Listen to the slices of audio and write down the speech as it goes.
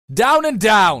Down and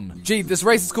down. Gee, this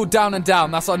race is called Down and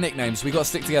Down. That's our nickname, so we got to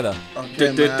stick together.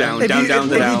 Okay, down. If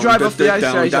you drive off the ice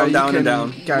race, you can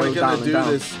down. go We're down gonna do and down.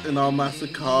 this in our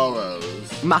Masacaros.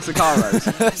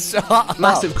 Masacaros. Shut up.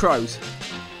 Massive crows.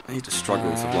 I need to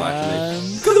struggle to fly,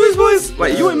 actually. Look at these boys.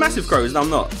 Wait, you in massive crows? No, I'm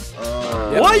not.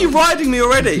 Why are you riding me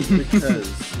already? Because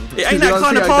It ain't that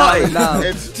kind of party.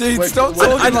 Gee, stop talking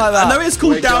like that. I know it's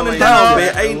called Down and Down, but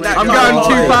it ain't that I'm kind going of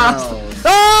too party. fast.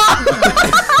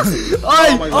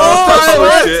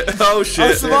 Oh shit! Oh shit!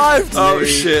 I survived. Oh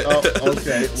shit!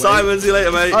 Okay. Simon, see you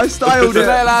later, mate. I styled it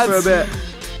lads. for a bit.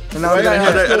 And now we're Wait, going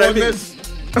I don't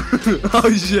think.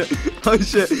 Oh shit. Oh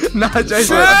shit. Nah,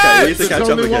 Jason. Okay, we need to There's catch up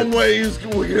only one again. way he's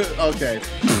okay.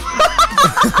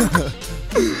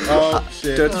 Oh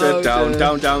shit. Down.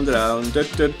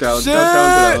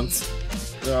 Shit.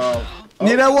 Oh.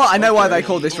 You know what? I know why they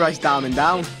call this race Down and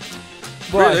Down.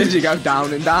 Why? Because you go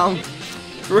down and down.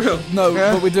 For real? No,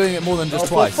 Yeah. but we're doing it more than just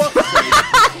For twice. fuck's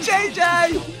sake.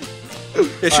 JJ!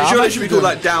 It surely should be called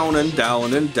like down and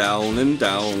down and down and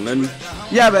down and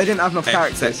Yeah, but I didn't have enough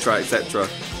characters. etc. etc.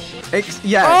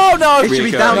 Yeah. Oh, no. It should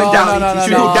be Reoccurring. down and No, down. no, no, It should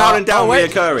be called down and down Oh, wait.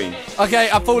 reoccurring. Okay,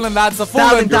 I've fallen, lads. I've Down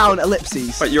fallen. and down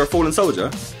ellipses. Wait, you're a fallen soldier?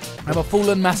 I'm a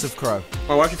fallen massive crow.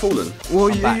 Oh, why have you fallen? Well,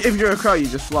 back. if you're a crow, you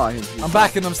just fly. I'm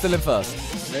back and I'm still in first.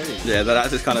 Yeah, that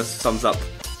just kind of sums up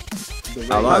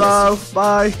The our race. lives. Hello,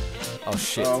 bye. Oh,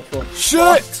 shit. Oh, for Shit!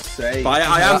 fuck's sake. But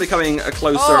I am becoming a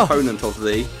closer opponent of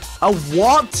thee. A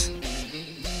what?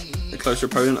 A closer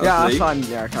opponent Yeah, of that's thee. fine.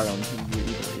 Yeah, carry on.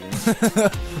 What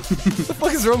the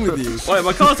fuck is wrong with you? Wait,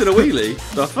 my car's in a wheelie.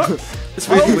 The fuck? It's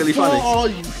really funny.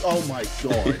 Oh my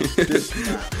god. This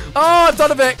map. Oh,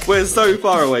 Donovic! We're so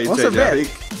far away, What's JJ, a I bit?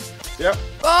 think. Yep.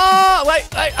 Oh, wait,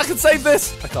 I can save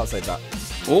this. I can't save that.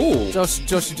 Oh, Josh, you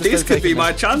just this could be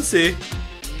my chance here.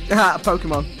 Ah,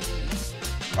 Pokemon.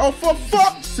 Oh, for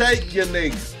fuck's sake, you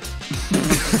nig.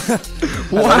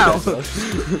 Wow.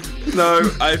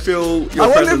 No, I feel your I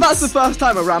wonder presence. if that's the first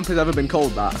time a ramp has ever been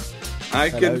called that. I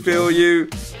Hello, can feel you.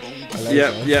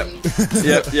 Yep.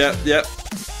 Have you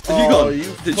Oh, gone?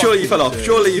 you Surely you fell off. fucking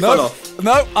Surely you fell off.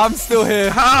 No, I'm still here.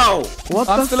 How? What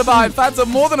I'm the still about. Fans are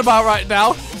more than about right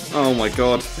now. Oh my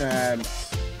god.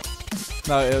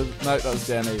 No, that was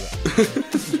Jen either.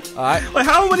 Alright. Wait,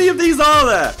 how many of these are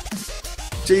there?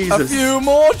 Jesus. A few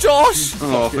more, Josh.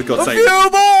 Oh, for God's A sake. few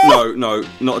more. No,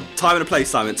 not time and a place,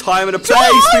 Simon. Time and a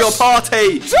place for your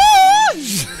party.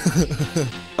 Josh!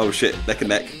 Oh shit, neck and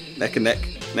neck.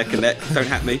 Don't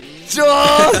hack me.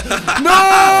 Josh!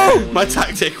 No! My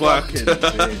tactic worked.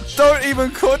 Don't even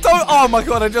call. Don't. Oh my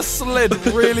god, I just slid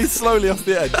really slowly off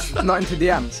the edge. Not into the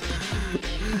ants.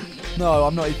 No,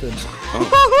 I'm not Ethan.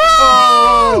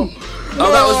 Oh,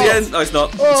 that was the end. No, it's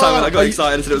not. Simon, I got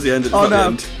excited and said it was the end. It's not the no.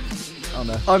 end. Oh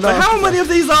no. Oh no. But how many of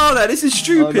these are there? This is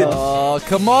stupid. Oh,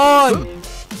 come on!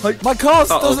 My car's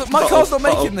doesn't. My car's not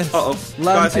making this.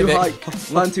 Learn to Vic.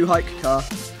 hike. Learn to hike car.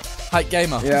 Hike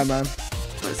gamer. Yeah, man.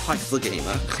 It's Hike the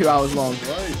Gamer. 2 hours long.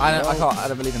 I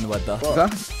don't believe in the word though.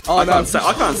 The? Oh I no.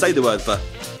 can't say the word the.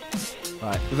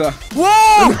 Right. The.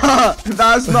 Whoa!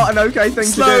 That's not an okay thing to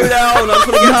do. Slow down. I just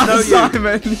want to get to know you.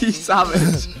 Simon, you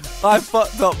savage. I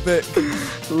fucked up, Vic.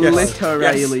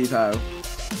 Literally though.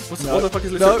 What the fuck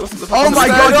is this? No. What's the fuck Oh is my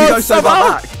this? god, you on, go so far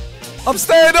somehow. back. I'm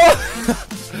staying on.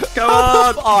 Come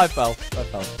on. Oh, I fell.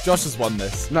 Josh has won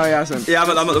this. No, he hasn't. Yeah, I'm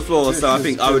at the floor, so I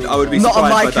think I would be Not surprised on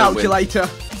my if I don't win. calculator.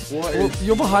 What Well, is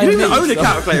you're You behind don't me. even own a so-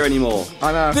 calculator anymore.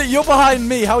 I know. Vic, you're behind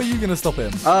me. How are you gonna stop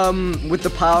him? With the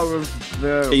power of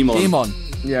the. Emon. Emon.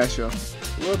 Yeah, sure.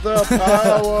 with the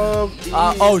power of evil?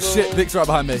 Oh shit, Vic's right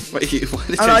behind me. Wait, why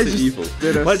did And I Jay say just evil?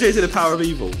 did it. Why did Jay say the power of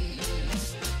evil?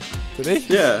 Did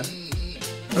he? Yeah.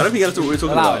 I don't think that's what we're talking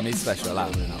Allow about. him. He's special. Allow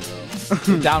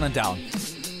him. Down and down.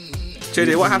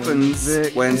 JJ, what happens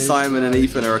Vic when is Simon and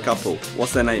Ethan are a couple?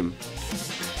 What's their name?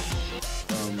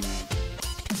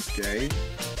 Gay.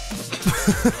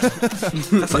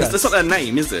 That's not their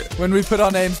name, is it? When we put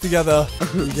our names together,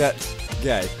 we get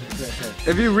gay.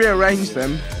 If you rearrange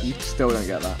them, you still don't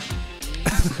get that.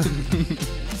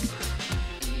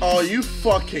 Oh, you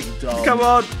fucking dumb. Come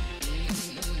on.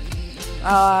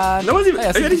 No one's even. Hey,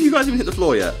 I see- Have any of you guys even hit the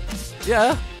floor yet?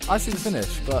 Yeah, I see the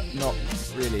finish, but not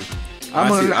really.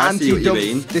 I'm on an I see what you mean.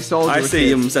 anti-dump disorder. I see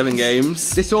him 7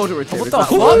 games. Disorderative. What is the that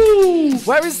fuck? word?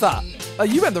 Where is that? Oh,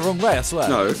 you went the wrong way, I swear.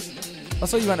 No, I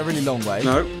saw you went a really long way.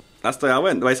 no. That's the way I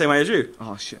went. The way same way as you.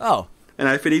 Oh shit. Oh. And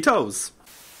I finny toes.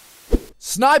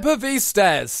 Sniper v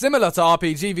Stairs, similar to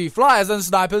RPG v Flyers and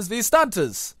Snipers v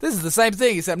Stunters. This is the same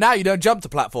thing, except now you don't jump the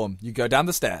platform, you go down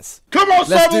the stairs. Come on,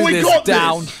 Let's Simon, do we this got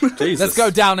down. this. Jesus. Let's go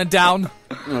down and down.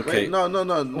 Okay. Wait, no.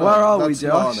 Where are we, That's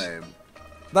not our Josh? name.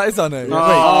 That is our name. Wait,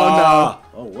 Oh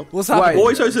Oh, what? what's happening? What are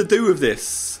we supposed to do with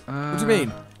this? What do you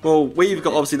mean? Well, we've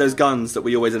got obviously those guns that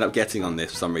we always end up getting on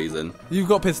this for some reason. You've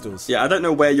got pistols. Yeah, I don't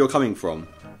know where you're coming from.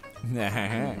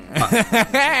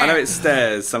 I know it's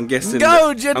stairs, so I'm guessing.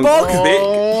 Go, that- Jitbog! Vic,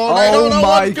 Oh, they don't know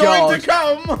my what's going to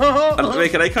God. come.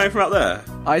 Vic, are they coming from out there?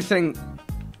 I think,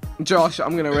 Josh,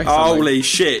 I'm gonna risk Holy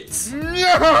shit! No.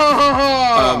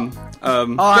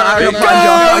 I got a plan,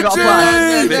 Josh. I got a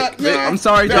plan. Vic, Vic. I'm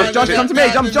sorry, Josh. Josh, come to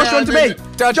me. Josh, run to me.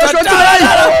 Josh, Josh, run to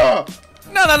me.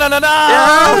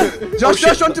 No!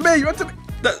 Josh, run to me. Run to me.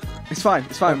 That- It's fine.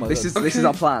 It's fine. This is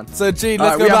our plan. So, Gene,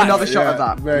 Alright, let's we go have back. another shot of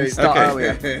that. Right. We start Okay.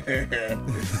 earlier.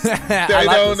 They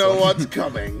don't know what's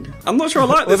coming. I'm not sure I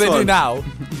like What this do they do one. now?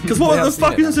 Because what They the have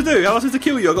fuck are seen you supposed to do? How am I supposed to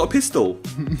kill you? I got a pistol.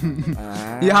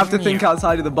 You have to think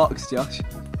outside of the box, Josh.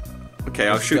 Okay,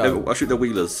 I'll shoot. go. I'll shoot the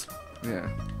wheelers. Yeah.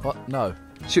 What? No.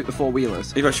 Shoot the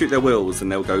four-wheelers. If I shoot their wheels, then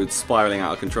they'll go spiraling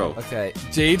out of control. Okay,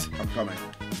 Gene. I'm coming.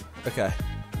 Okay,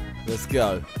 let's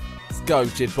go. Let's go,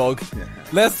 Jitbog.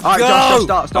 Let's Alright, go. Josh,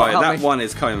 start. Alright, Help that me. one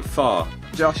is coming far.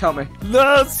 Josh, help me.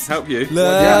 Let's Help you?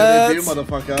 Yeah, they do, let's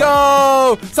motherfucker.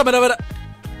 go. Someone over there.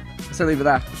 So leave it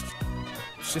there.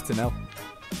 Shit in hell.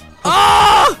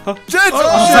 Ah! Jit! Shit,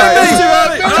 it's Save too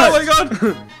early. Oh my god!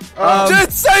 me!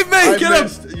 Jit, save me! I Get him.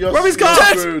 missed. You're Rub his car.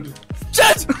 screwed.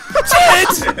 Jit! Jit!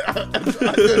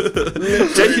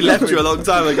 Jake left you a long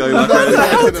time ago, my Where the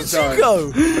friend. hell Could've did you died.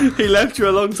 go? He left you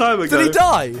a long time ago. Did he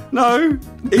die? No,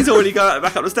 he's already going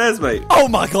back up the stairs, mate. Oh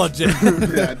my god, Jit!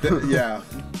 Yeah.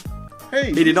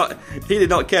 Hey. He did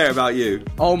not care about you.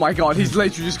 Oh my god, he's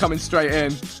literally just coming straight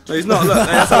in. No, he's not. Look,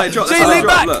 that's how they drop. That's Gee, how they lean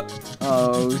drop. back. Look.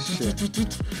 Oh shit.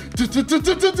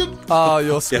 Oh,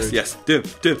 you're screwed. Yes. Do.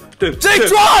 Jake,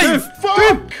 drive!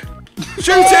 Fuck!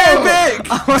 Shoot it,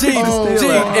 Vic! Gene, Oh Gene,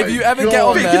 my if you ever get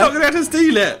on God. Vic, you're not there, gonna have to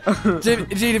steal it. Gene,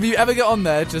 if you ever get on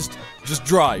there, just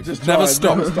drive. Just Never drive,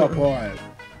 stop. Never stop. Alright.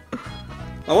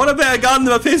 I want a better gun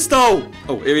than a pistol.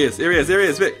 Oh, here he is,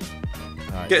 Vic.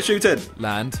 Alright. Get shooted.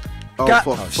 Land. Oh, Get-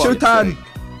 for shoot fuck's on.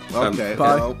 sake. Okay.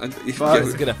 Bye. Well,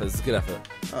 It's a good effort. It's a good effort.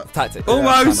 Tactic.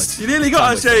 Almost. You nearly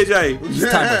got us, JJ.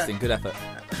 It's time wasting. Good effort.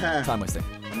 Time wasting.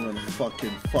 I'm gonna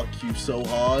fucking fuck you so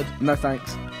hard. No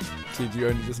thanks. Gene, you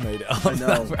only just made it. I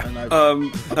know. And I.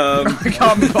 I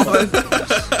can't be bothered.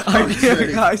 I Do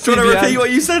you want to repeat what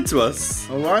you said to us?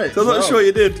 Alright. I'm not sure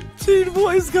you did. Gene,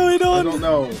 what is going I on? don't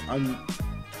know. I'm.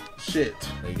 Shit.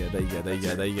 There you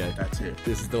go. That's it.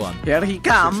 This is the one. Here he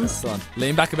comes. This one.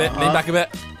 Lean back a bit. Uh-huh. Lean back a bit.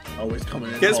 Oh, he's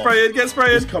coming in. Get hot.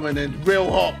 sprayed. He's coming in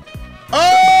real hot.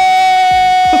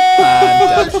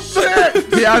 And, Oh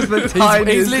shit! He has the he's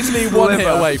tiniest literally one hit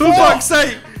sliver. away For from fuck's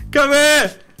sake! Come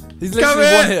here! He's Come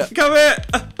literally one here! hit. Come here!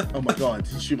 Oh my god,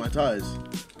 he shoot my tires.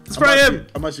 Spray him!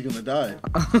 I'm actually gonna die.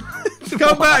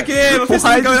 Come back here! My pistol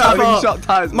Why doesn't go is that having far. shot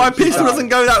tires? My pistol doesn't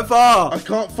go that far. I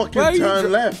can't fucking Where are you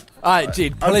turn left. Alright,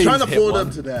 Gene, I'm please trying to hit pull one.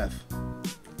 them to death.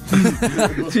 To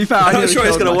be fair, I I'm not nearly sure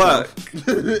it's killed gonna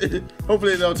myself. work.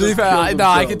 Hopefully they'll To be just fair, kill I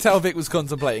themselves. can tell Vic was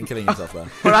contemplating killing himself there.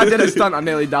 When I did a stunt, I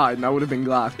nearly died, and I would have been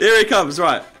glad. Here he comes,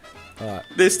 right. Alright.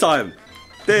 This time.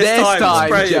 This time,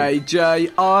 spray him.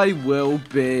 JJ, I will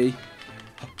be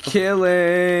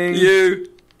killing. You.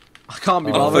 I can't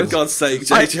be Oh, for bothered. God's sake,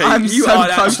 JJ. I'm you so are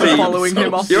close to actually. following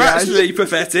him off You're the edge. actually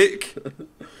pathetic.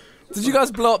 Did you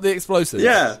guys blow up the explosives?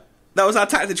 Yeah. That was our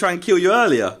tactic to try and kill you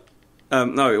earlier.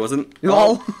 No, it wasn't.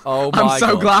 Lol. Oh I'm my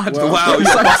so god. glad. Well, Wow, I'm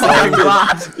you're so fucking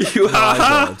glad. You My are.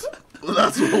 god. Well,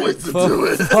 that's one way to do For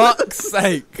it. fuck's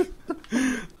sake.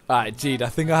 Alright, Gene, I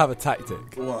think I have a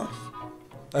tactic. What?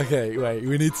 Okay, wait,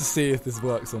 we need to see if this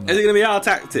works or not. Is it going to be our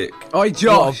tactic? Oi, What,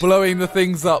 Josh. blowing the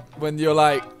things up when you're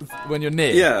when you're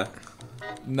near? Yeah.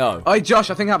 No. Oi, Josh,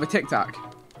 I think I have a tic tac.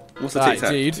 What's the Alright,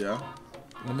 tic-tac? Gene, Yeah.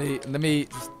 let me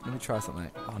try something.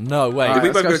 Oh no, wait. If we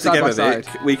Alright, both go let's go side by together, side.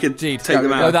 Vic, we could Gene, take them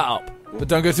blow out. that up. But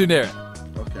don't go too near it.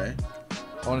 Okay.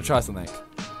 I want to try something.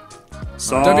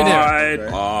 Side, Don't be near it.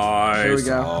 side, Here we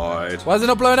go. side. Why is it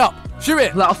not blowing up? Shoot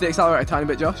it! Let off the accelerator a tiny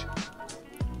bit, Josh.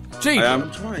 Gene! I am.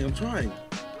 I'm trying.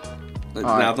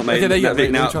 Now I've not made Okay, there you it. go, Vic,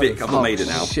 let me now, try Vic, this. I've not made it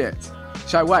now. Shit.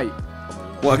 Should I wait?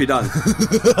 What have you done?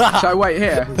 Should I wait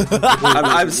here?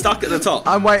 I'm stuck at the top.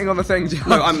 I'm waiting on the thing, Josh.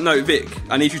 No, Vic.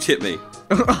 I need you to tip me.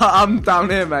 I'm down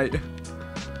here, mate.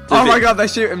 Oh my god, they're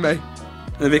shooting me.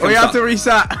 And Vic, We I'm have to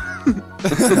stuck. reset.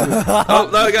 Oh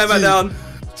no, going back down.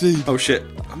 Gene. Oh shit.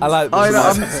 I like this. I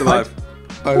know, Survive.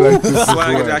 I like this.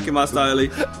 Swagger Jack in my style.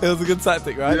 It was a good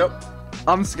tactic, right? Yep.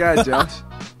 I'm scared, Josh.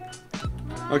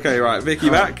 Okay, right. Vic,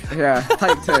 you back? Yeah,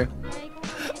 take two.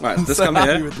 Right, I'm just so come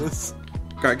happy here. with this.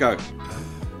 Great, go.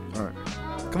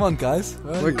 Come on, guys.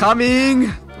 Where are We're you?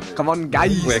 coming. Come Come on,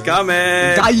 guys. We're coming.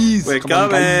 Guys. We're Come on,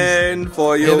 coming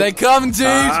for you. Here they come, Jude.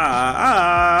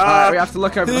 Alright, we have to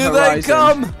look over the Here horizon. they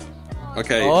come.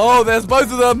 Okay. Oh, there's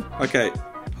both of them. Okay.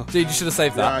 Jude, you should have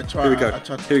saved Yeah, I that. tried. Here we go. I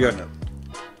tried to Here we go. turn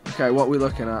it. Okay, what are we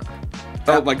looking at?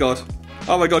 Oh my god.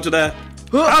 Oh my god, you're there.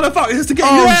 How the fuck is this to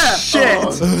get you Oh there? shit!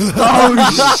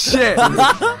 Oh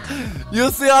shit! You'll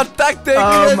see our tactic.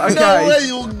 Okay. No way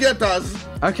you'll get us.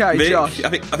 Okay, Vic, Josh. I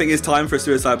think it's time for a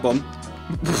suicide bomb.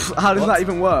 How does that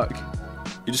even work?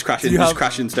 You just crash Do in, you just have-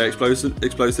 crash into their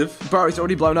explosive. Bro, it's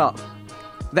already blown up.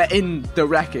 They're in the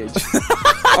wreckage.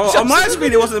 Oh, on my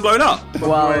screen it wasn't blown up.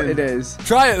 Well, it is.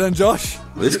 Try it then, Josh.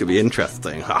 Well, this could be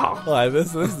interesting. Alright,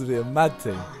 this would be a mad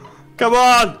thing. Come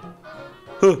on.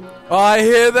 Alright,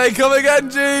 here they come again,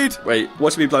 Jude. Wait,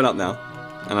 what should be blown up now?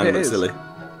 And I It look is. silly.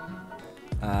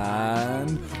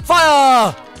 And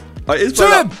fire! Oh, it is Shoot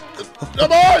blown him! up.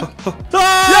 Come on.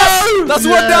 Yes! That's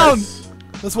one down. Yes.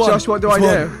 That's one. Josh, what do That's I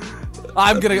one. do?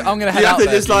 I'm gonna head You out have to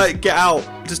there, just like get out.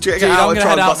 Just get Jude, out I'm and gonna try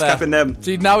head and out bust there. cap in them.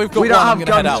 Jude, now we've got We one. don't I'm have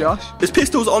gonna head guns, out. Josh. There's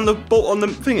pistols on the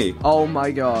thingy. Oh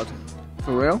my god.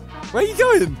 For real? Where are you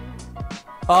going?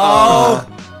 Oh,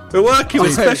 We're working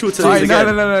with special teams Right,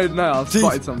 again. no. I've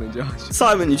spotted something, Josh.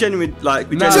 Simon, you genuinely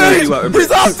we No. genuinely work with he's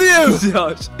bricks. after you.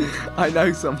 Josh, I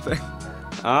know something.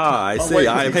 Ah, I see. wait,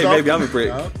 Hey, he's maybe off. I'm a brick.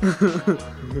 No.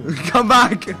 Come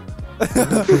back.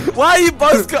 Why are you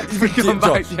both Come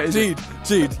back, Jason.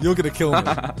 Jude, you're gonna kill me.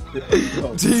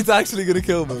 Jude's actually gonna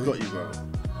kill me. Got you, bro.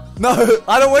 No,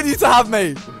 I don't want you to have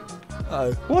me.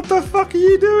 Oh. What the fuck are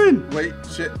you doing? Wait,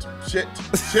 shit. Shit.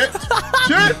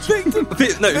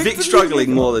 Vic's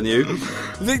struggling more than you.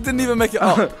 Vic didn't even make it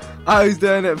up. I was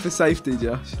doing it for safety,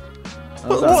 Josh.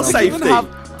 What Does Vic even safety?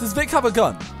 does Vic have a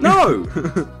gun? No.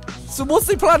 So what's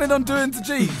he planning on doing to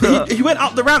G? He went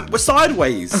up the ramp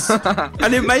sideways and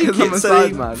didn't make 'Cause I'm it, a so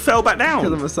he sideman. fell back Because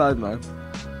I'm down. a side man.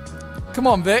 Come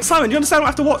on, Vic. Simon, do you understand what I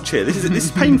have to watch here? This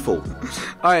is painful.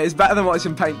 Alright, it's better than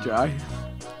watching paint dry.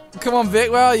 Come on,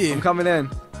 Vic. Where are you? I'm coming in.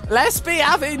 Let's be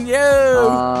having you.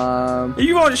 If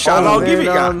you want to shut, I'll give it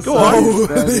you. Go on.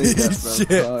 Holy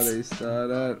shit. Party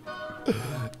started.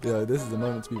 Yo, this is the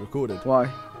moment to be recorded. Why?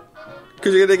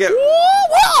 Because you're gonna get.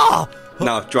 Whoa!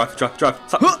 No, drive.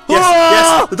 Yes,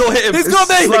 the door hit him. He's got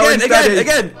me. Slow and steady.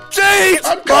 Again. Jeez!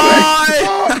 I'm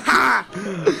Bye.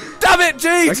 coming. Damn it,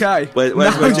 Jeed! Okay. Where's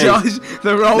now, G? Josh,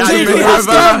 the roles Now have you been Jeed, he has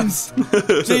reversed.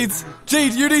 guns!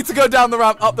 Jeed, you need to go down the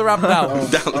ramp, up the ramp now.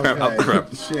 Down the ramp, up the ramp.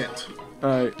 Shit.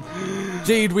 Alright.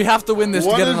 Jeed, we have to win this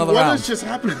to get another What round. has just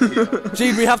happened here?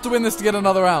 Jeed, we have to win this to get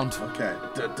another round. Okay.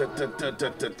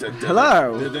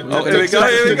 Hello. Oh, here we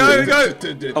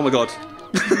go. Oh my god.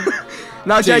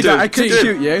 Now, Jeed, JJ, I could Jeed,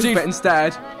 shoot you, Jeed. but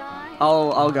instead,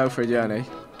 I'll go for a journey.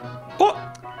 What?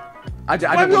 I don't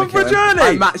I'm want going to for a kill him. journey.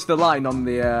 I matched the line on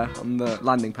the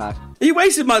landing pad. He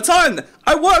wasted my time.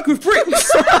 I work with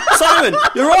bricks. Simon,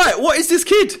 you're right. What is this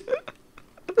kid?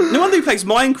 No wonder he plays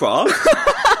Minecraft.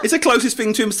 It's the closest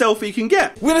thing to himself he can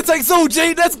get. Winner takes all,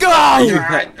 Jeed, let's go!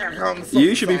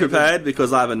 You should be prepared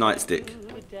because I have a nightstick.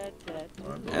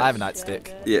 I have a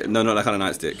nightstick. Yeah, no, not that kind of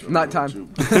nightstick.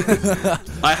 Nighttime.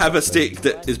 I have a stick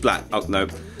that is black. Oh no.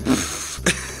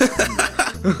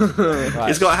 Right.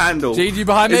 It's got a handle. Jeed, you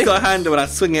behind me? It's got a handle and I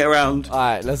swing it around.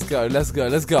 Alright, let's go.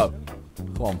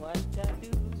 Come on.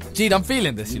 Jeed, I'm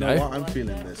feeling this, you You know know? what? I'm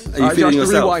feeling this. Are you Alright, feeling Josh, the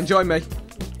yourself? rewind, join me.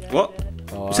 What?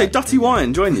 You say dirty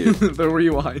wine, join you? The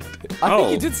rewind. I Oh.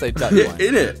 think you did say dirty Yeah, wine.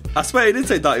 in it. I swear he did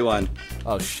say dirty wine.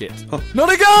 Oh shit.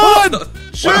 Not again!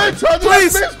 Shit! I just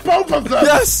Please. missed both of them.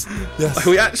 Yes! Yes.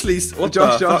 We actually. What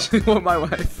Josh, the Josh, fuck? you want my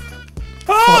way?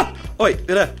 Ah! Oh, wait,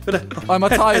 you're there. Oh, my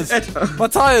tyres. Ed. My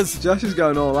tyres. Josh is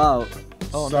going all out.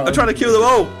 Oh So- no. I'm trying to kill them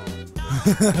all.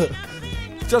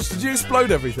 Josh, did you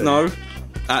explode everything? No,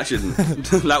 I actually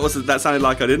didn't. That sounded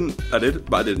like I did,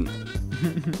 but I didn't.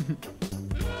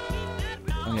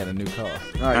 I'm getting a new car.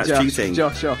 Alright, That's Josh, cheating.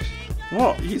 Josh.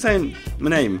 What? You keep saying my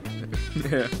name.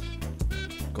 Yeah.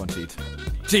 Go on, Jeed.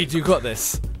 Jeed, you got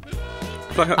this.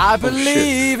 Like I oh, shit.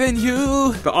 believe in you.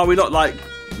 Oh, But are we not like?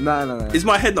 No. Is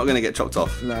my head not going to get chopped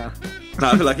off? Nah. No,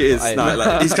 I feel like it is. Hey, No,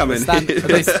 like he's coming. They're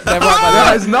right No,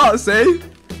 by it's not, see?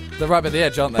 they're right by the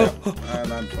edge, aren't they?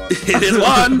 And I'm fine. It is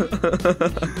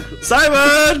one.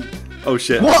 Simon. Oh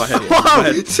shit! What? My head. Whoa! My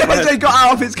head. My JJ head. got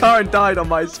out of his car and died on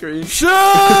my screen. Shoot!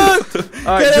 Alright,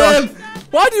 Get Josh. him!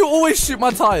 Why do you always shoot my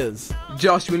tyres?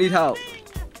 Josh, we need help.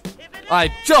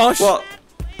 Alright, Josh. What?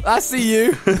 I see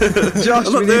you. Josh,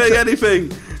 I'm we not need doing to...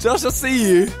 anything. Josh, I see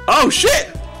you. Oh shit!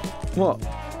 What?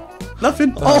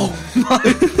 Nothing. Oh my...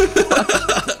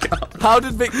 How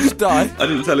did Vic just die? I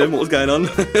didn't tell him what was going on.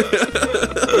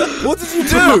 What did you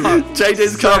do?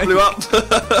 JJ's car blew up.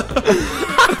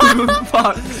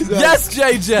 Fuck. Yes,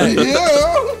 JJ.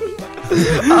 Yeah.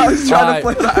 I was trying to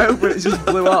flip that over and it just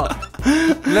blew up.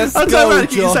 Let's I'm go, trying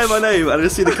to you say Josh. my name and I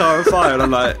just see the car on fire and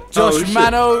I'm like, Josh, oh, shit.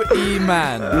 Mano e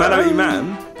man. Mano e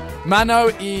man? Mano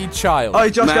e child. Oh,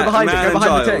 Josh, go behind it. man Go and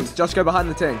behind the child. thing. Josh, go behind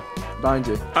the thing. Behind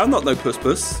you. I'm not no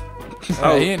puss.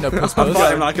 Oh, he ain't no puss I'm puss.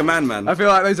 fighting like a man. I feel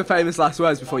like those are famous last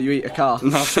words before you eat a car.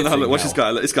 No, look, watch this guy.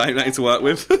 Look, this guy ain't nothing to work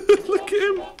with. Look at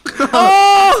him.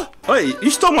 Oh! Wait, you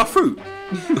stole my fruit.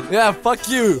 Yeah, fuck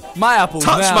you. My apples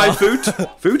Touch now. my food.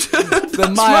 Food? They're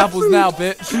my apples now,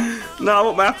 bitch. No, I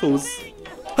want my apples. Hey,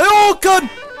 oh, gun!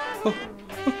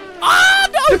 Ah,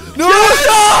 no! No!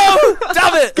 No!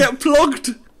 Damn it! Get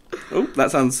plugged. Oh,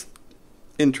 that sounds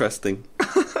interesting.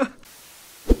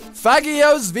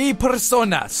 Faggios vi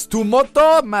personas. Tu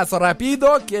moto más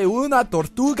rápido que una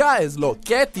tortuga es lo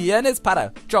que tienes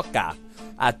para chocar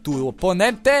a tu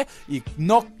oponente y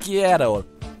no quiero.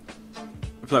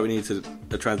 I feel like we need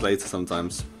a translator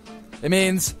sometimes. It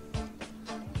means,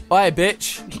 oi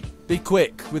bitch, be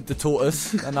quick with the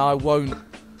tortoise and I won't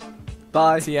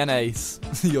Bye. TNAs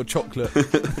your chocolate.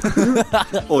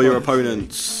 Or your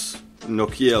opponents. No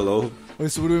quiero.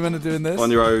 So what are we meant to do in this?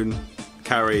 On your own.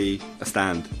 Carry a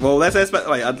stand. Well, let's wait.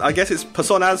 I guess it's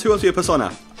personas. Who wants to be a persona?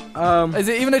 Is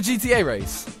it even a GTA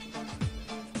race?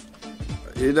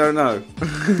 You don't know.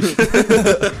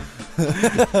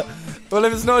 Well,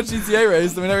 if it's not a GTA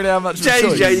race, then we don't really have much of a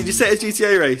choice. JJ, did you set a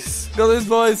GTA race? Got this,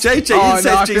 boys. JJ, Oh, you no,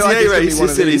 set I a feel like GTA it's gonna be race, one you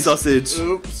of silly these. sausage.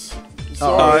 Oops. I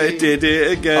Sorry. did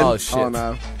it again. Oh, shit. Oh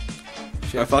no.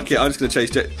 Oh, fuck it, I'm just gonna chase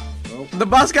JJ. The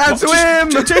bus can't swim!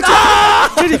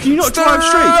 JJ, can you not drive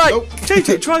straight? Nope.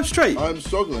 JJ, drive straight. I'm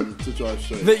struggling to drive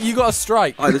straight. That you got a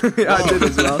strike. Yeah, I did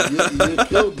as well. You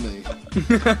killed me.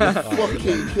 You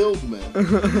fucking killed me.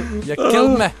 You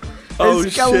killed me. Oh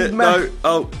It's gold, shit, man. no.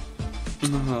 Oh.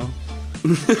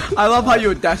 I love how you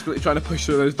were desperately trying to push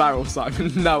through those barrels,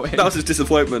 Simon. No, That was just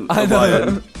disappointment. I on my know.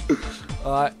 end.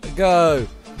 Alright, go.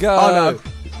 Go. Oh no.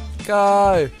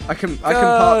 Go. I can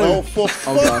park. Oh, for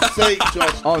fuck's sake,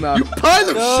 Josh. Oh no. You pile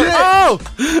of Go. shit! Oh!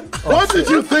 What did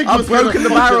you think I've was gonna broken the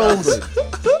fucking barrels.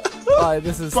 happen? Alright,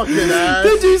 this is... Fucking ass.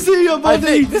 Did you see your I body?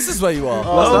 think this is where you are.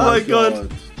 Oh my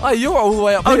god. Oh, you're all the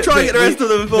way up I'm here. trying to get the Vic, rest of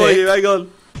them for Vic, you. Hang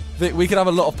on. Vic, we can have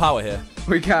a lot of power here.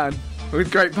 We can. With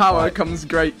great power Right. comes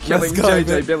great killing go, JJ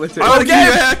Vic. ability. I want to give game.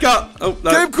 you a haircut. Oh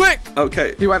no. Game quick!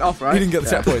 Okay. He went off, right? He didn't get the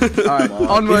checkpoint. Alright, He didn't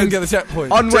onwards. get the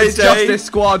checkpoint. Onwards, JJ. Justice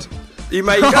Squad. You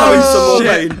may go in some more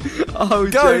shit. pain. Oh,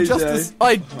 Go, JJ. Justice.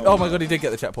 Oh my god, he did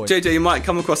get the checkpoint. JJ, you might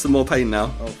come across some more pain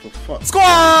now. Oh, for fuck's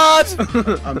Squad!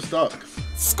 sake. I'm stuck.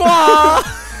 Squad!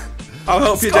 I'll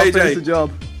help you, Scott finished the JJ.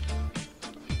 job.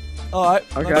 Alright.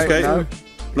 Okay, Okay. no.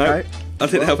 No, Okay. I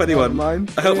didn't help anyone. Never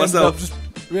mind. I helped myself.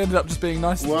 We ended up just being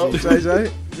nice Well, to you.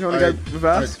 JJ, you want to go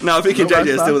reverse? No, I think Reverse JJ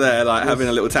is back. still there, like having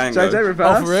a little tango. JJ,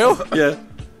 reverse. Oh, for real? Yeah.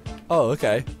 Oh,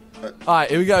 okay. Alright,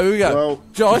 here we go, here we go. Well,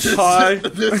 Josh, Hi.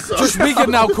 this Josh, we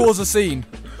can now cause a scene.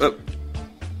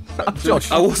 Josh,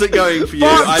 I wasn't going for you.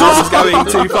 I was going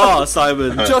too far,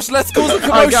 Simon. Josh, let's cause a go.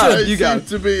 commotion. You go. seem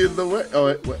to be in the way. Oh,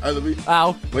 wait, let me.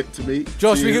 Ow. Wait to me.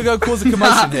 Josh, to we you, can go cause a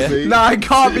commotion here. me. No, I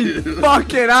can't be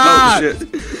fucking Oh hard. shit.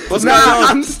 What's Nah, going on?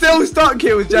 I'm still stuck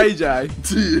here with JJ.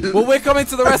 To you. Well, we're coming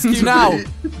to the rescue to now. me,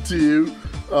 to you.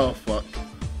 Oh, fuck.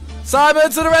 Simon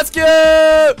to the rescue!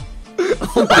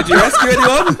 Did you rescue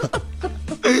anyone?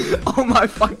 Oh my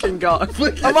fucking god.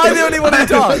 Am I the only one who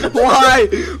died? Why?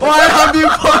 Why have you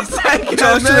forsaken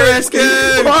Josh me? to the rescue!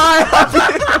 Why have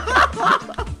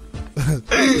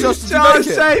you... Josh, did you Josh, make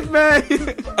it? save me!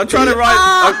 I'm trying to write.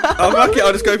 I'll fuck it.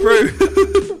 I'll just go through.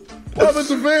 What happened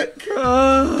to Vic?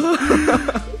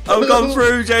 I've gone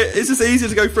through. It's just easier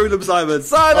to go through them, Simon.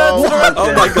 Simon to the rescue!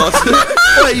 Oh my god.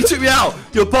 Wait, you took me out.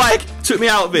 Your bike took me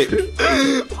out, Vic. I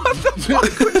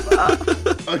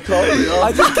can't be I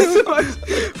on. just killed, I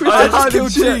just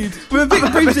killed Jude. When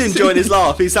Vic breathes in during his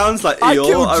laugh, he sounds like I Eeyore.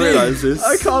 killed I G. realise this.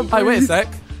 I can't breathe. Hey, wait a sec.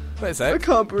 Wait a I sec.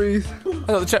 can't breathe. I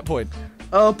got the checkpoint.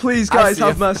 Oh, please, I guys, see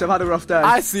have a- mercy. I've had a rough day.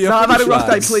 I see a No, I've had a finish rough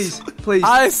line. day, please. Please.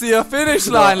 I see a finish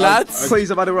line, I- lads.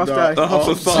 Please, I've had a rough No. day.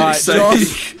 Oh, for Right, fuck's sake.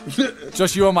 Josh.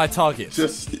 Josh, you are my target.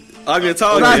 Just. I'm going to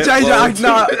No, target. JJ, Well,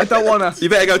 no, I don't wanna. you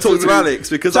better go talk to Alex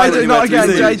because I JJ, don't not know again,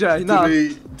 to be seen. JJ, To no.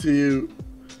 me, to you.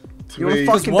 To You wanna me.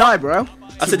 fucking what? die, bro?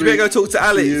 I said you better go talk to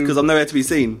Alex you. because I'm nowhere to be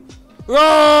seen.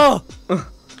 Oh!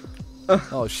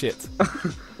 Oh, shit. No.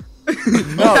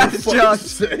 Yes, Josh.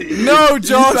 Say. No, You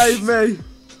Josh. saved me.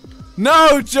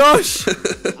 No, Josh.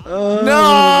 Oh,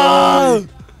 No.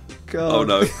 God. Oh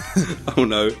no. Oh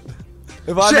no.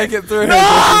 If I Shit. make it through No, here, I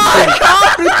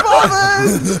can't be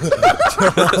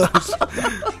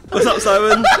bothered. What's up,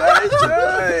 Simon?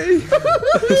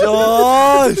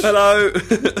 Josh! Hello.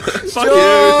 Fuck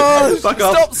Josh! you. Fuck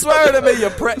off. Stop swearing at me, you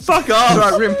prick! Fuck off.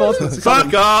 Right, reinforcements. are Fuck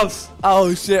coming. off.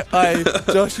 Oh shit! Hey,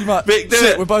 Josh, you might. Vic, do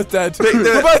shit, it. we're both dead. Vic, do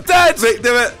we're it. both dead. Vic,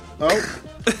 do it. Oh,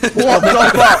 What?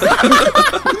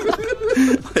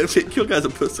 Vic, your guy's a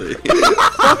pussy.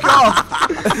 Fuck off!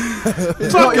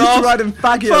 He's not used to riding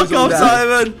FAGGIOS Fuck all off, day.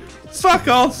 Simon. Fuck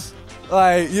off.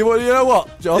 Hey, you know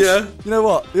what, Josh? Yeah. You know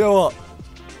what?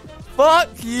 Fuck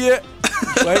you!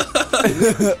 Wait,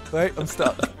 wait, I'm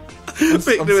stuck.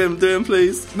 Vic, do him,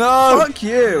 please. No! Fuck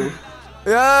you!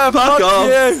 Yeah, Fuck fuck off.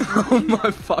 you! Oh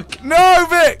my fuck! No,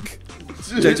 Vic!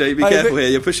 JJ, be Hey, careful Vic.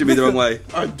 here. You're pushing me the wrong way.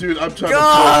 dude, I'm trying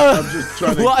God! to. I'm just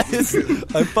trying to. What is?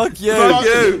 Oh, fuck you! Fuck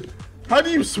you. How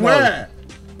do you swear?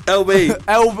 LB.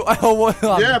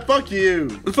 L1. Yeah, fuck you.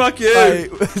 Fuck you. Hey,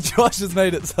 Josh has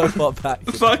made it so far back.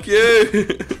 Fuck you.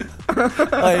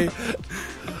 Hey,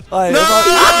 hey,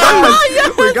 No!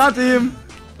 We got him!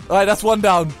 Alright, that's one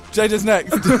down. JJ's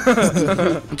next.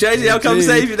 JJ, I'll come Dude.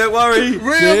 save you. Don't worry.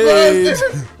 Reimburse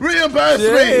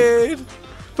me. Dude.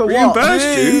 For what? Reimburse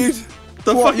you. Dude.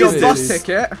 The What, fuck your is bus this?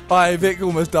 ticket? Alright, Vic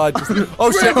almost died.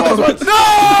 Oh shit. Reinforcements. No!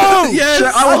 Yes.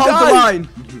 Shit, I will hold the died. line.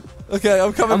 Okay,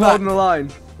 I'm coming I'm back. holding the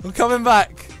line. I'm coming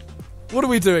back. What are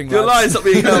we doing, Your lads? line's not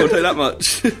being held. Tell you that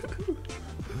much.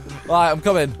 Alright, I'm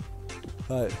coming.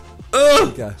 Alright. Ugh,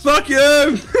 Okay. fuck you.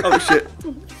 Oh shit.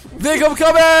 Vic, I'm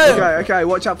coming! Okay,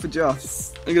 watch out for Josh.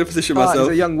 I'm gonna position Alright, myself.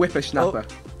 he's a young whippersnapper.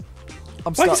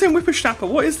 I'm Why are you stuck. saying whippersnapper?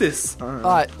 What is this?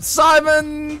 Alright,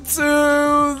 Simon to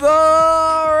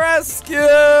the rescue!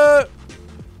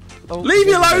 Oh, Leave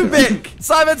me alone, Vic.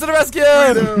 Simon to the rescue!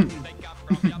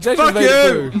 JJ Fuck made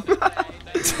it you. through.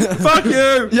 Fuck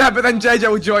you. Yeah, but then JJ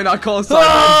will join our call sign.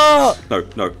 Ah! No. Oh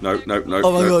my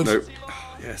no, God. no.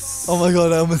 Yes. Oh my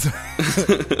god, Elmer's.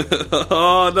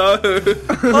 Oh no.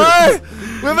 Hey!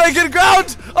 We're making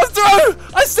ground! I'm through!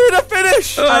 I see the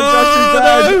finish! And Josh is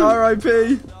dead.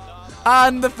 R.I.P.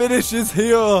 And the finish is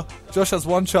here. Josh has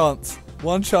one chance.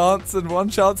 One chance and one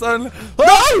chance only.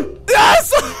 No!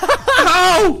 Yes!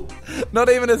 How? Not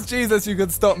even as Jesus you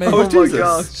could stop me. Oh, Oh my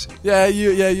Jesus. gosh. Yeah,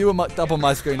 you were up on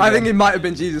my screen. I again. think it might have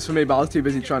been Jesus for me, but I was too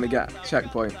busy trying to get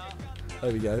checkpoint.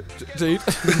 There we go. Dude.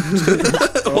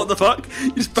 What the fuck?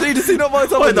 You just Dude, is he not my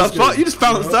top What on the the fuck? screen? You just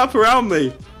bounced up around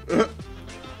me.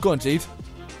 Go on, Jeed.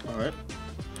 Alright,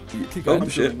 Keep Oh, going. I'm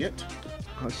shit. doing it.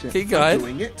 Oh shit. Keep I'm going.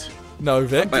 doing it. No,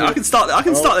 Vic. Wait, I can start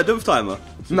the dove timer.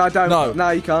 No, don't. No. No,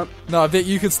 you can't. No, Vic,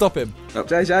 you can stop him.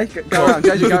 JJ, go around.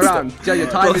 JJ, go around. JJ,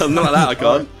 time Well, is. not like that, I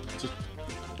can't.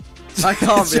 I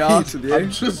can't be arsed with I'm you.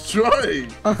 just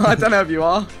trying. I don't know if you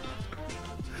are.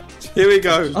 Here we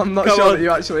go. I'm not Come sure on. that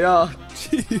you actually are.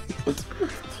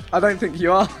 I don't think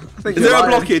you are. I think Is you're there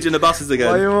a lying. blockage in the buses Why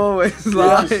again? you always I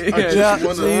lying? just Yeah,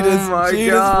 wanna- Jeed is, Oh my Jeed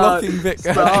is God. blocking Vic.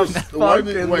 Stop Why did-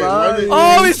 fucking wait, why lying. did-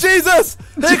 Oh, it's Jesus!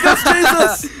 Here comes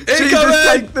Jesus! Jesus, Incoming!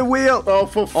 take the wheel. Oh,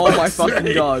 for Oh my fuck's fucking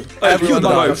sake. god. Hey, Everyone you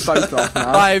got know. a photo off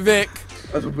now. Hi, Vic.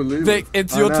 I don't believe Vic, it.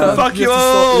 it's I your know. turn. Fuck you you have to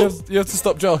all. stop, you have to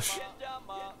stop Josh.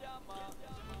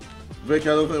 Vic, I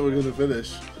don't think we're gonna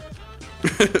finish.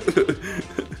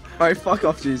 Alright, fuck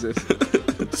off, Jesus.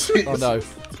 Oh no.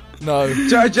 No.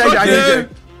 JJ, I need you.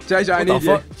 JJ, I What the need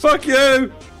you. fuck? Fuck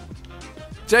you!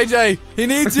 JJ, he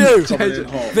needs you! Coming in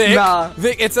hot. Vic, Nah.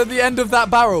 Vic, it's at the end of that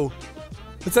barrel.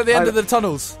 It's at the end of the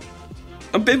tunnels.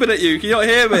 I'm bibbing at you. Can you not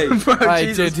hear me? Bro, Hey,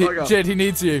 Jesus, Jid, fuck off. Jid, he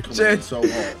needs you. Coming in so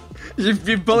hot.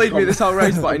 You've bullied me this whole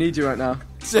race, but I need you right now.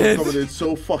 Jid, Coming in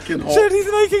so fucking hot. Jid, he's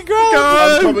making ground.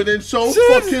 I'm coming in so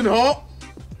Shit. fucking hot.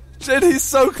 Jid, he's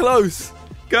so close.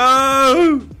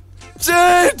 Go!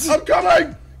 Jid! I'm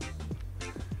coming.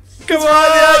 Come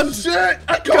on! Shit.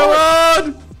 I Come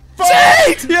can't. on!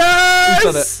 Jid! Yes! He's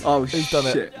done it. Oh, He's done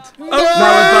it. shit. Oh, Now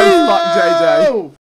we're both fucked, JJ. No.